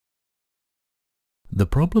The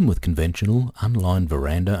problem with conventional, unlined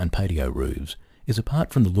veranda and patio roofs is,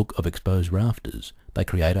 apart from the look of exposed rafters, they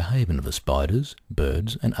create a haven for spiders,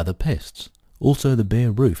 birds and other pests. Also, the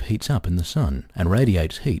bare roof heats up in the sun and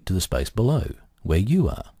radiates heat to the space below, where you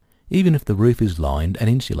are. Even if the roof is lined and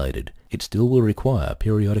insulated, it still will require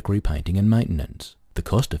periodic repainting and maintenance. The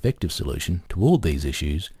cost-effective solution to all these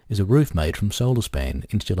issues is a roof made from Solarspan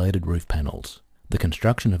insulated roof panels. The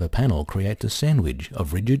construction of a panel creates a sandwich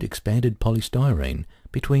of rigid expanded polystyrene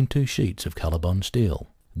between two sheets of colour-bond steel.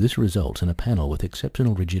 This results in a panel with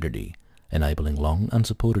exceptional rigidity, enabling long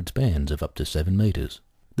unsupported spans of up to 7 metres.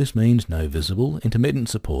 This means no visible, intermittent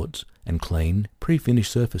supports and clean,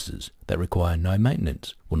 pre-finished surfaces that require no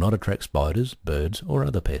maintenance, will not attract spiders, birds or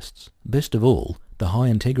other pests. Best of all, the high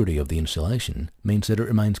integrity of the insulation means that it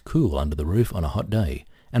remains cool under the roof on a hot day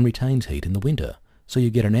and retains heat in the winter, so you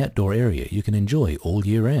get an outdoor area you can enjoy all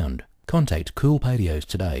year round. Contact Cool Patios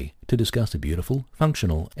today to discuss a beautiful,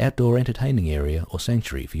 functional, outdoor entertaining area or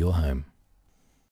sanctuary for your home.